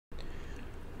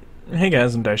Hey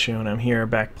guys, I'm IzDaisho and I'm here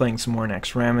back playing some more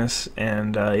Next Ramus,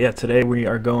 and yeah, today we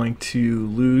are going to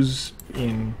lose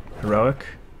in Heroic.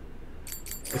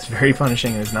 It's very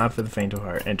punishing and it's not for the faint of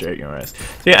heart. Enter at your rest.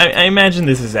 So yeah, I imagine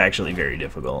this is actually very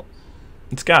difficult.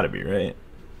 It's gotta be, right?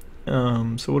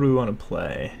 So what do we want to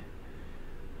play?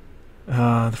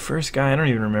 The first guy, I don't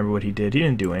even remember what he did. He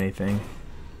didn't do anything.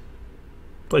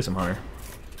 Play some Hunter.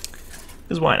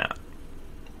 Because why not?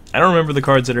 I don't remember the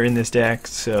cards that are in this deck,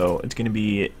 so it's going to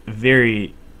be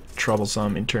very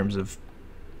troublesome in terms of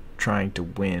trying to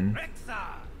win.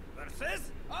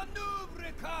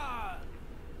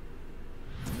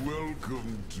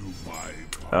 Welcome to my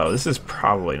Oh, this is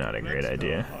probably not a great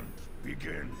idea.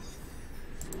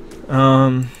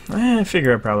 I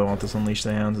figure I probably want this Unleash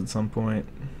the Hounds at some point.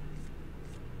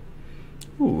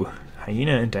 Ooh,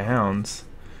 Hyena into Hounds.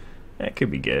 That could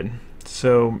be good.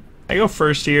 So, I go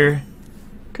first here.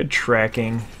 Good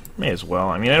tracking. May as well.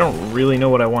 I mean, I don't really know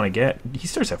what I want to get. He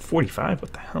starts at 45.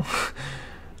 What the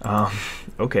hell?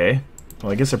 Okay.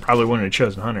 Well, I guess I probably wouldn't have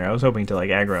chosen Hunter. I was hoping to, like,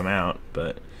 aggro him out,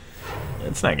 but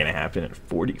it's not going to happen at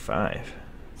 45.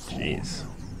 Jeez.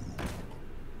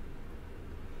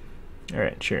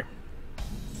 Alright, sure.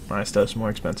 My stuff's more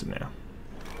expensive now.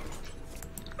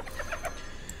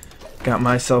 Got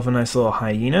myself a nice little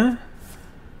Hyena.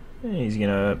 And he's going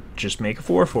to just make a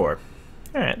 4/4.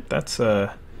 Alright, that's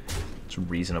it's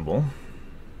reasonable.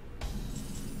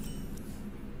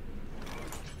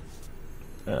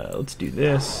 Let's do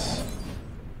this.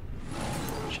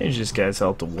 Change this guy's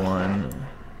health to 1.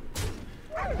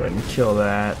 Go ahead and kill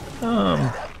that.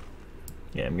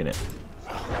 Yeah, I'm gonna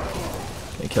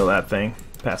kill that thing.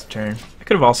 Pass the turn. I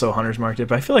could have also Hunter's marked it,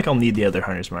 but I feel like I'll need the other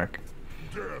Hunter's mark.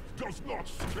 death does not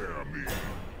scare me.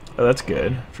 Oh, that's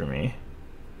good for me.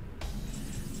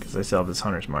 Because I still have this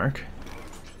Hunter's mark.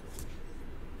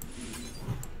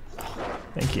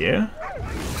 Thank you.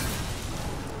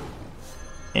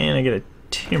 And I get a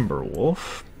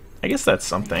Timberwolf. I guess that's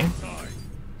something.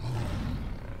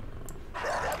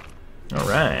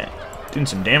 Alright. Doing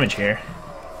some damage here.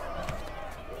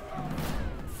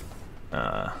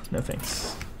 No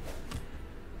thanks.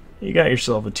 You got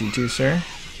yourself a 2/2, sir.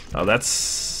 Oh,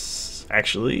 that's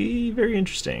actually very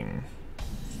interesting.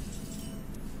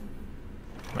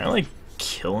 Can I, like,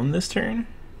 kill him this turn?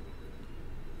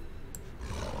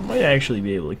 I might actually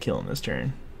be able to kill him this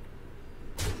turn.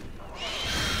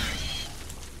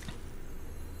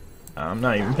 I'm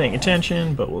not even paying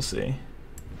attention, but we'll see.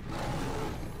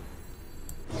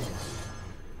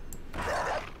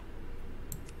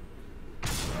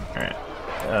 Alright.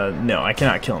 No, I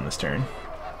cannot kill him this turn.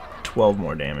 12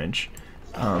 more damage.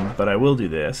 But I will do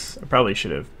this. I probably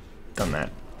should have done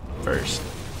that first.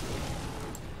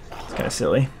 It's kind of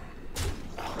silly.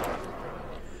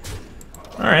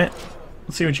 Alright.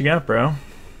 Let's see what you got, bro.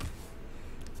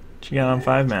 What you got on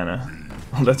 5 mana?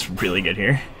 Oh, that's really good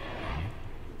here.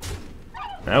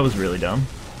 That was really dumb.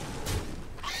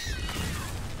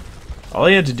 All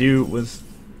he had to do was...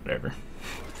 whatever.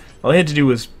 All he had to do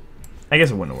was... I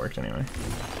guess it wouldn't have worked anyway.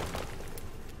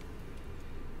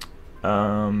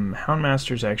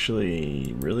 Houndmaster's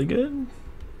actually really good.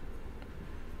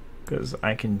 Because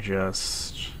I can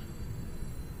just...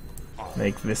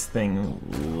 make this thing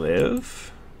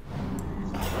live.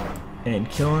 And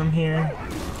kill him here.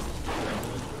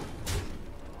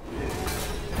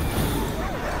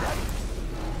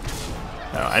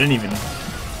 Oh, I didn't even...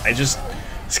 I just...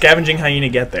 Scavenging Hyena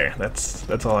get there.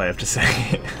 That's all I have to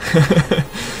say.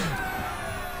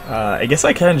 I guess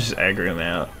I kind of just aggro him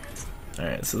out.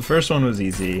 Alright, so the first one was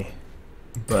easy.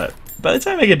 But by the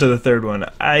time I get to the third one,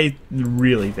 I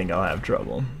really think I'll have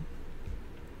trouble.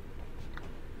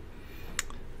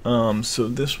 So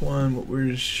this one, what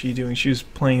was she doing? She was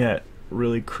playing that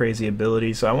really crazy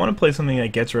ability, so I want to play something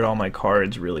that gets rid of all my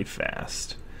cards really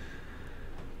fast.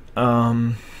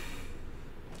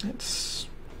 It's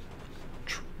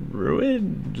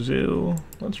Druid? Zoo?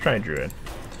 Let's try Druid.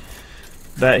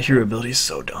 That hero ability is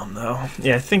so dumb, though.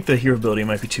 Yeah, I think the hero ability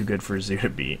might be too good for Zoo to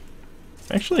beat.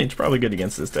 Actually, it's probably good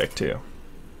against this deck, too.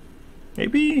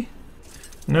 Maybe?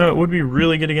 No, it would be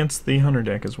really good against the Hunter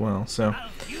deck as well, so...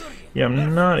 yeah,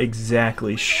 I'm not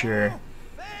exactly sure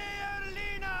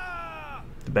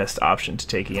the best option to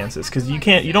take against this, because you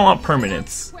don't want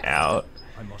permanents out.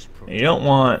 And you don't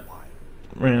want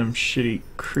random shitty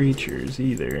creatures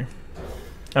either.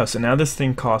 Oh, so now this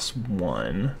thing costs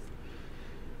 1.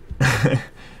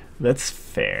 That's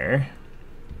fair.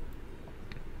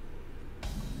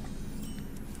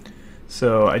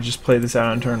 So I just play this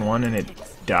out on turn 1 and it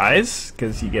dies,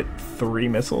 because you get 3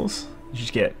 missiles. You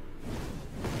just get...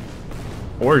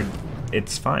 or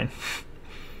it's fine.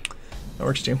 That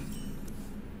works too.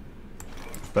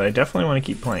 but I definitely want to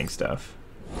keep playing stuff.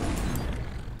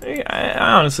 I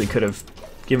honestly could have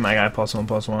given my guy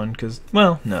 +1/+1, because,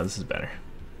 well, no, this is better.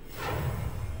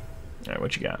 Alright,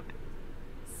 what you got?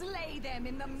 Slay them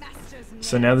in the master's name.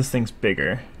 So now this thing's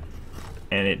bigger,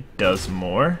 and it does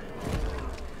more.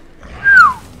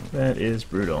 That is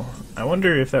brutal. I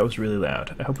wonder if that was really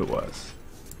loud. I hope it was.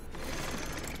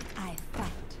 I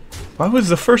fight. Why was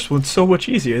the first one so much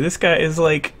easier? This guy is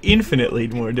like infinitely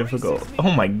more difficult.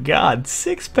 Oh my god,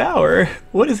 6 power!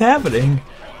 What is happening?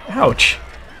 Ouch.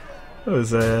 That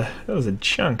was a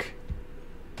chunk.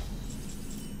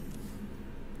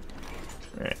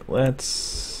 Alright,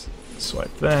 let's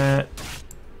swipe that.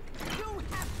 You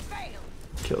have failed.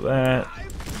 Kill that.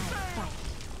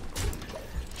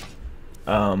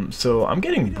 So I'm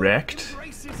getting wrecked.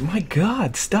 My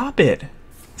god, stop it!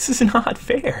 This is not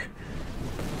fair.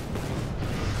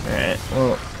 Alright,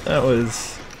 well, that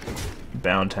was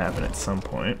bound to happen at some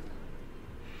point.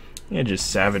 Yeah, just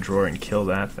Savage Roar and kill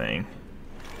that thing.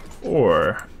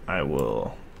 Or I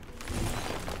will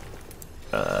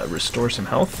restore some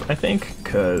health, I think,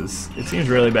 because it seems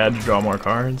really bad to draw more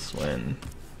cards when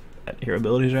that hero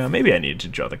abilities are out. Maybe I need to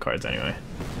draw the cards anyway.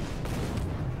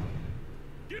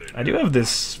 I do have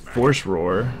this Force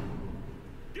Roar.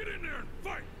 Get in there and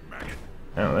fight, maggot.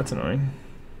 Oh, that's annoying.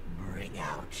 Bring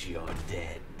out your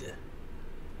dead.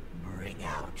 Bring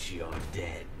out your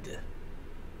dead.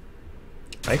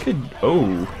 I could...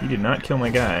 Oh, he did not kill my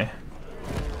guy.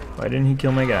 Why didn't he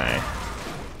kill my guy?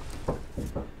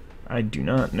 I do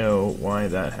not know why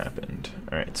that happened.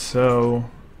 Alright, so...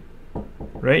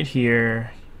 right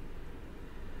here...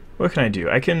 what can I do?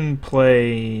 I can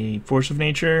play Force of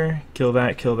Nature, kill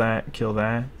that, kill that, kill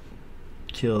that,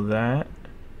 kill that.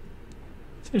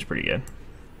 Seems pretty good.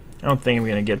 I don't think I'm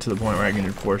going to get to the point where I can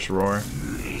do Force Roar.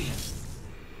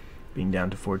 Being down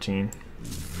to 14.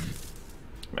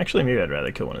 Actually, maybe I'd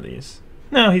rather kill one of these.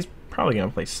 No, he's probably going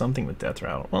to play something with Death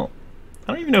Rattle. Well,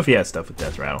 I don't even know if he has stuff with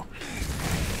Death Rattle.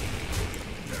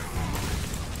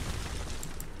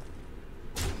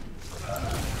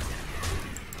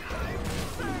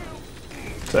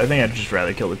 So I think I'd just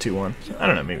rather kill the 2/1. I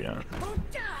don't know, maybe not. Or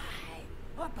die.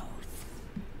 Or both.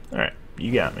 Alright,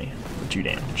 you got me. 2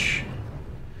 damage.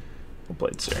 Well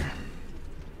played, sir.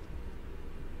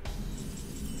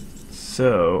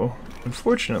 So,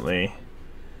 unfortunately,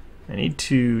 I need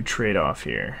to trade off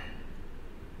here.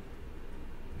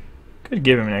 Could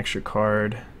give him an extra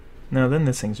card. No, then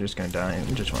this thing's just gonna die, and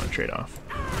I just want to trade off.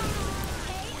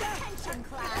 Attention,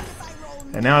 class.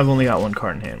 And now I've only got 1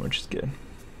 card in hand, which is good.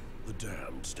 The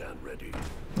damned stand ready.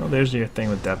 Well, there's your thing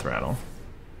with Death Rattle.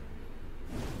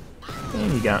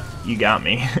 And you got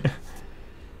me.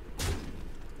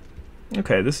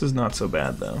 Okay, this is not so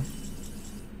bad though.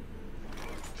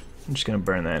 I'm just gonna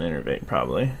burn that Innervate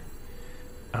probably.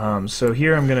 So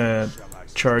here I'm gonna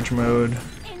charge mode,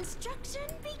 Instruction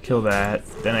begins. kill that,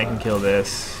 then I can kill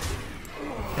this.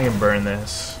 I can burn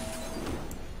this.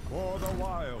 For the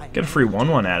wild. Get a free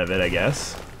 1/1 out of it, I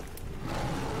guess.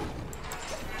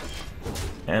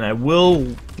 And I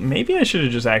will... maybe I should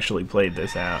have just actually played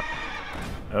this out.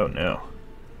 Oh no.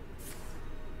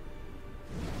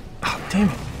 Oh, damn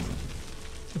it.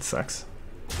 That sucks.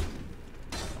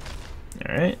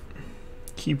 Alright.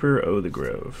 Keeper O the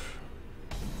Grove.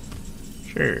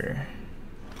 Sure.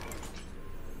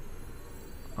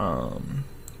 I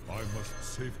must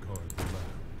safeguard the land.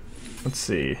 Let's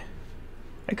see.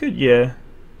 I could, yeah.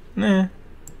 Nah.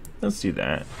 Let's do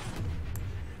that.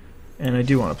 And I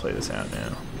do want to play this out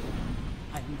now.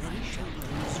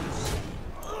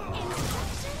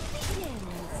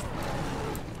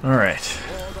 Alright.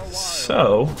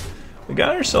 So, we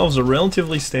got ourselves a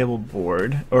relatively stable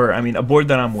board. Or, I mean, a board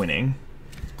that I'm winning.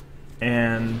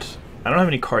 And I don't have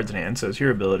any cards in hand, so it's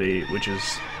your ability, which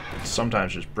is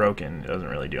sometimes just broken. It doesn't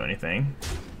really do anything.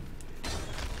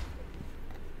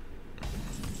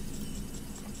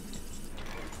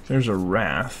 There's a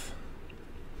Wrath.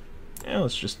 Yeah,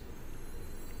 let's just...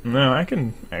 no, I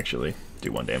can actually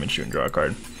do 1 damage to and draw a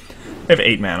card. I have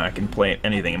 8 mana, I can play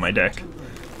anything in my deck.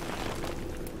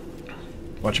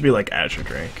 Watch it be like Azure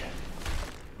Drake.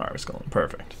 Harvest Golem,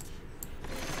 perfect.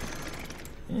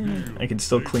 I can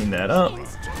still clean that up.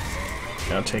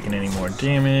 Without taking any more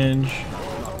damage.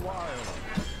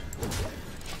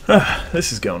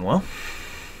 This is going well.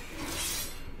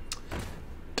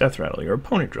 Death Rattle, your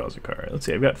opponent draws a card. Let's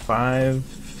see, I've got 5,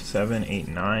 7, 8,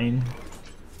 9.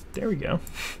 There we go.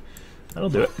 That'll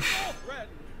do it.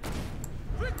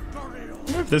 I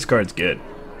wonder if this card's good.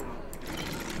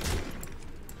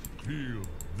 Feel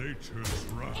nature's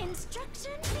wrath.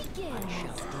 Instruction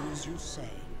begins. Do as you say.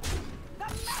 The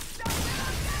master will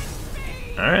against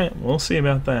me. Alright, we'll see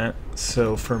about that.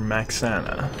 So for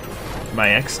Maxana.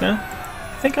 Myexna?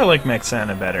 I think I like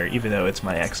Maxana better, even though it's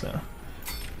Myexna.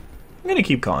 I'm gonna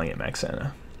keep calling it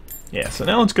Maxana. Yeah, so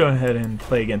now let's go ahead and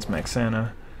play against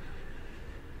Maxana.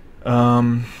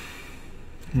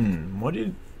 What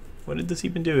did this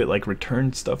even do? It like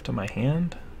returned stuff to my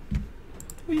hand?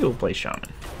 Maybe we'll play Shaman.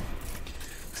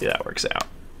 See how that works out.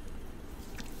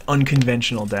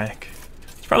 Unconventional deck.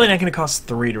 It's probably not going to cost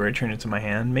 3 to return it to my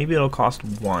hand. Maybe it'll cost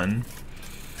 1.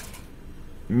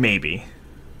 Maybe.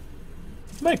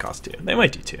 It might cost 2. They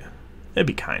might do 2. That'd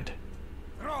be kind.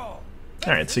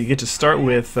 Alright, so you get to start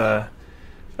with... oh,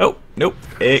 nope.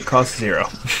 It costs 0.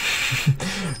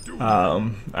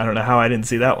 I don't know how I didn't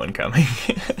see that one coming.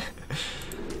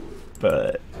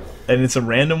 And it's a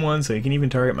random one, so you can even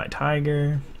target my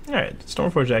tiger. Alright,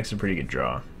 Stormforge Axe is a pretty good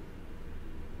draw.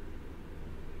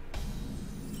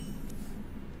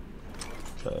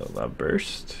 Loud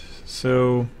Burst.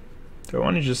 So, do I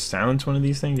want to just silence one of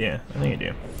these things? Yeah, I think I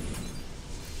do.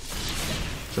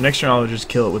 So next turn I'll just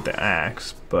kill it with the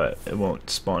axe, but it won't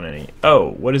spawn any.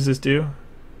 Oh, what does this do?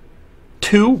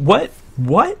 2? What?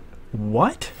 What?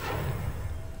 What?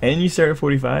 And you start at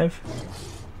 45?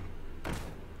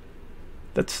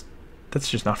 That's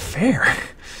just not fair.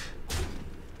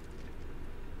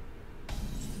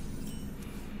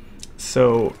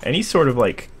 So any sort of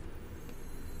like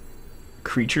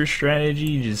creature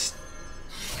strategy just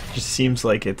seems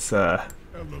like it's not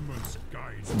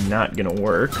gonna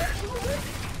work.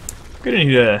 I'm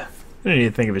gonna need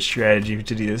to think of a strategy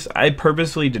to do this. I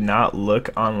purposely did not look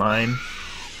online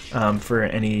for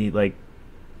any like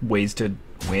ways to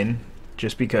win,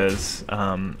 just because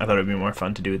I thought it would be more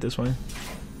fun to do it this way.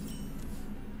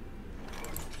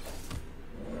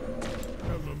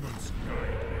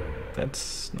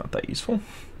 That's not that useful.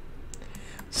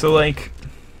 So like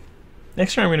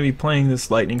next turn I'm going to be playing this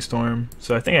Lightning Storm,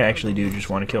 so I think I actually do just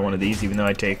want to kill one of these, even though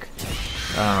I take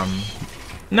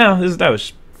no, that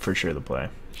was for sure the play.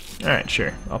 Alright,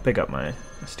 sure, I'll pick up my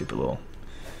stupid little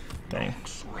thing.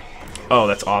 Oh,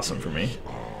 that's awesome for me.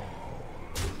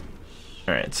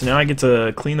 Alright, so now I get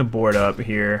to clean the board up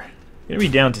here. I'm going to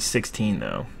be down to 16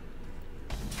 though.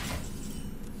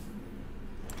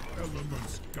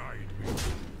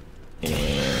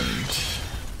 And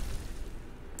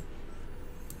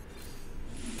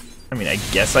I mean, I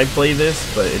guess I play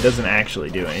this, but it doesn't actually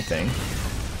do anything.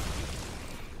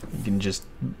 You can just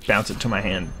bounce it to my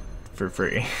hand for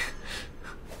free.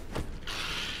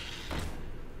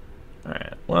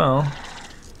 Alright, well,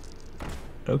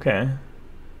 okay.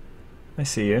 I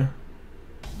see you.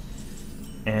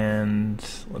 And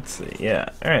let's see, yeah.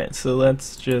 Alright, so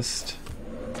let's just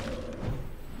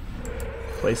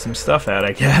play some stuff out,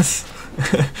 I guess.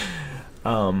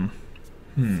 Well,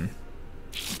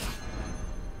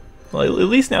 at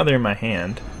least now they're in my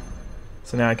hand.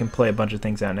 So now I can play a bunch of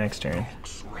things out next turn.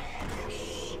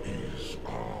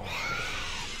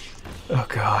 Oh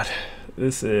god.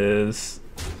 This is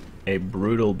a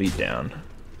brutal beatdown.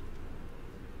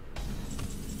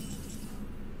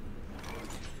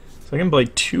 So I can play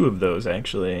 2 of those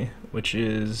actually, which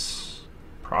is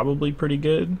probably pretty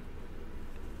good.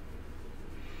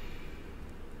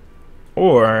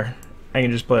 Or I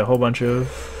can just play a whole bunch of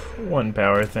 1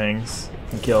 power things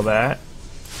and kill that.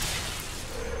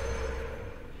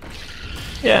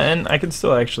 Yeah, and I can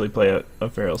still actually play a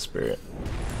Feral Spirit.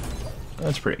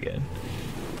 That's pretty good.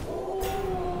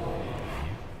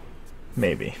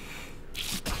 Maybe.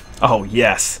 Oh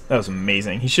yes, that was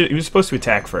amazing. He was supposed to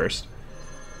attack first,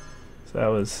 so that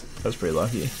was pretty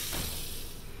lucky.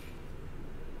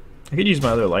 I could use my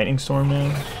other Lightning Storm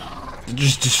now.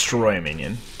 Just destroy a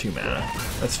minion. 2 mana.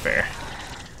 That's fair.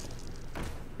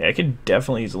 Yeah, I could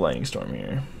definitely use a Lightning Storm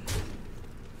here.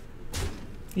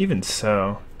 Even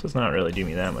so, it does not really do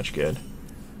me that much good.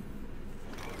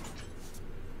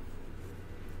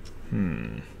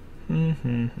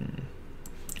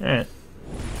 Alright.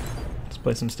 Let's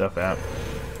play some stuff out.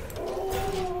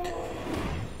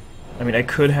 I mean, I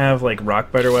could have, like,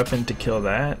 Rockbiter Weapon to kill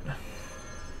that.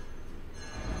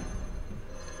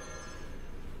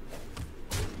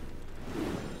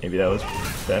 Maybe that was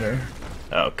better.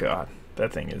 Oh god,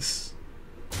 that thing is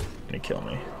gonna kill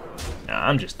me. Nah,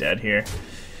 I'm just dead here.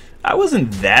 I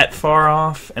wasn't that far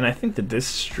off, and I think that this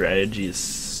strategy is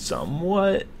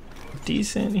somewhat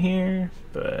decent here,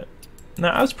 but no,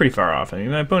 I was pretty far off. I mean,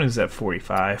 my opponent is at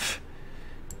 45.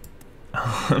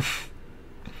 Yeah,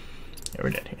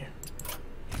 we're dead here.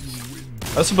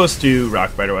 I was supposed to do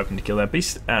Rockbiter Weapon to kill that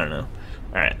beast. I don't know.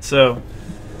 Alright, so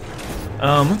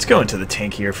let's go into the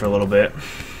tank here for a little bit.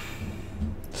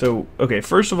 So, okay,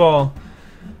 first of all,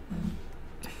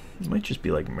 it might just be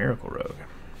like Miracle Rogue.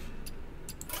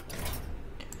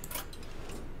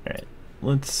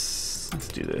 let's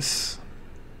do this.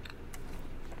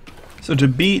 So to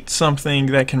beat something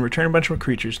that can return a bunch of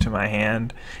creatures to my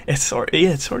hand, it sort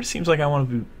of seems like I want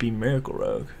to be Miracle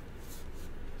Rogue,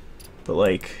 but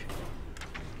like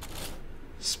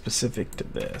specific to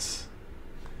this.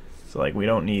 So like we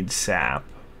don't need sap.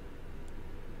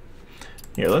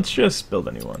 Here, let's just build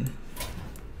a new one.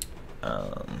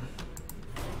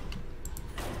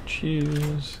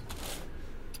 Choose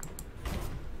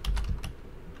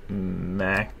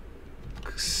Maxana.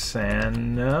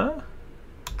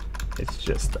 It's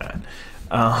just that.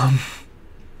 Alright,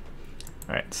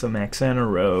 so Maxana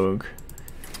Rogue.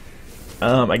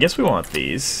 I guess we want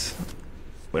these.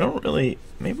 We don't really...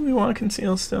 Maybe we want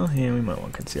conceal still? Yeah, we might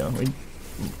want conceal.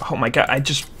 Oh my god,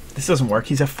 this doesn't work.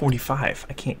 He's at 45.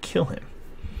 I can't kill him.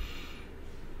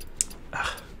 Ugh.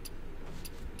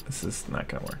 This is not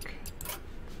gonna work.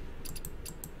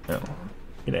 No.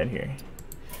 Get out of here.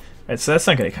 Alright, so that's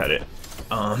not gonna cut it.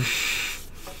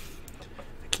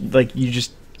 Like, you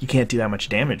can't do that much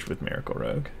damage with Miracle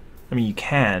Rogue. I mean, you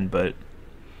can, but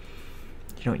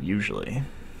you don't usually. You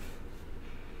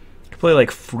could play like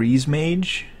Freeze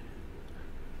Mage.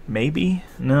 Maybe?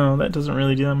 No, that doesn't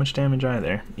really do that much damage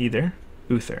either.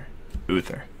 Uther.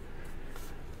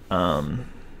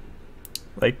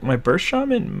 Like, my Burst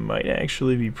Shaman might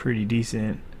actually be pretty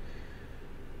decent.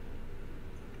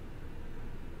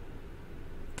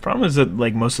 The problem is that,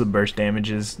 like, most of the burst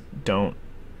damages don't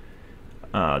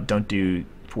do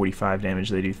 45 damage,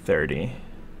 they do 30.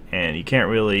 And you can't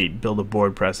really build a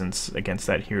board presence against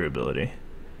that hero ability.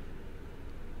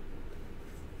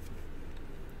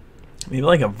 Maybe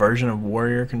like a version of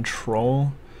Warrior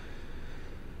Control.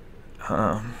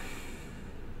 It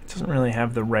doesn't really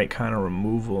have the right kind of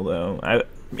removal though.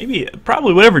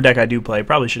 Probably whatever deck I do play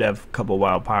probably should have a couple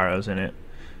Wild Pyros in it.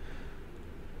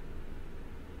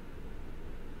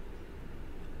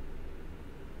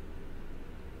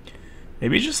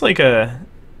 Maybe just like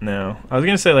no. I was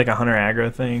gonna say like a Hunter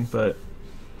aggro thing, but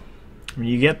I mean,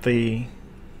 you get the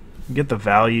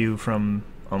value from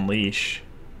Unleash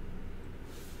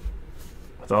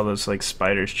with all those like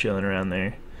spiders chilling around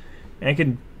there. And I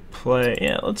could play.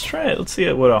 Yeah, let's try it. Let's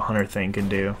see what a Hunter thing can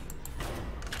do.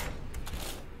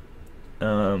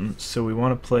 So we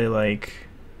want to play like.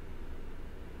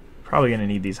 Probably gonna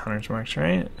need these Hunter's Marks,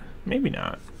 right? Maybe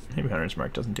not. Maybe Hunter's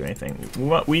Mark doesn't do anything.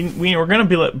 We're going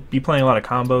to be playing a lot of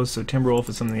combos, so Timberwolf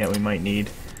is something that we might need.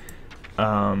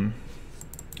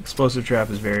 Explosive Trap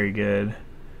is very good.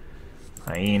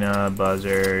 Hyena,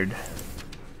 Buzzard.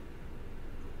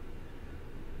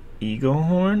 Eagle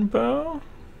Horn Bow?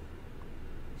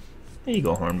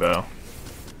 Eagle Horn Bow.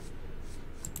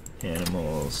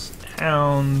 Animals.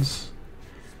 Hounds.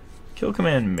 Kill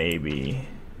Command, maybe.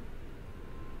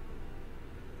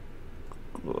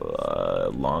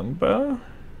 Longbow?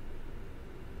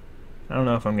 I don't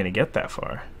know if I'm gonna get that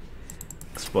far.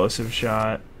 Explosive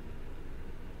Shot.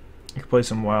 I could play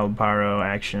some Wild Pyro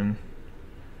action.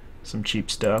 Some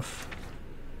cheap stuff.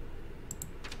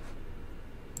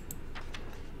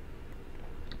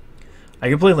 I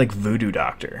could play like Voodoo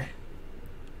Doctor.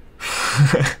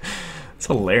 It's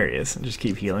hilarious and just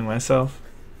keep healing myself.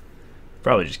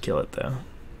 Probably just kill it though.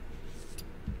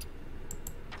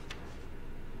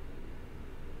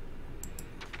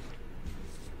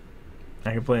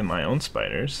 I could play my own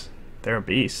spiders. They're a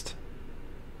beast.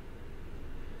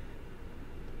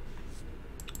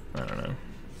 I don't know.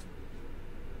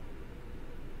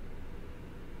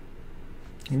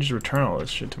 I can just return all this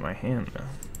shit to my hand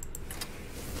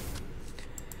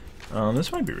though.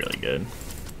 This might be really good.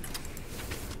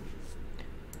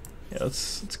 Yeah,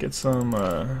 let's get some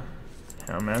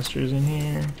Houndmasters in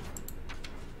here.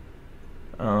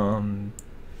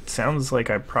 Sounds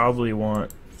like I probably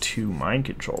want 2 mind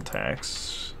control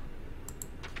attacks.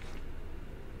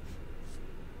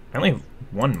 I only have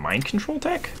 1 mind control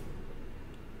attack?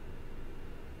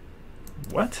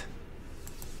 What?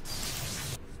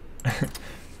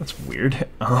 That's weird. It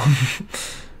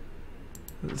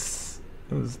was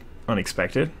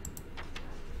unexpected.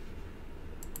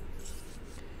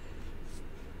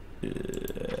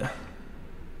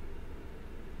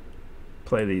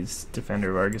 Play these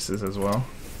Defender Vargases as well.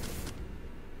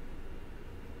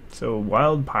 So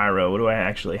Wild Pyro, what do I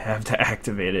actually have to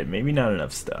activate it? Maybe not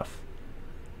enough stuff.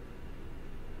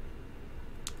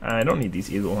 I don't need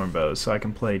these Eagle Horn Bows, so I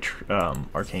can play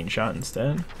Arcane Shot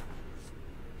instead.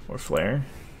 Or Flare.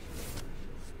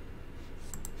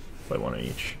 Play one of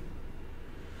each.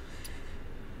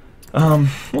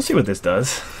 We'll see what this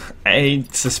does. I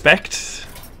suspect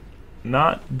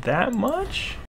not that much.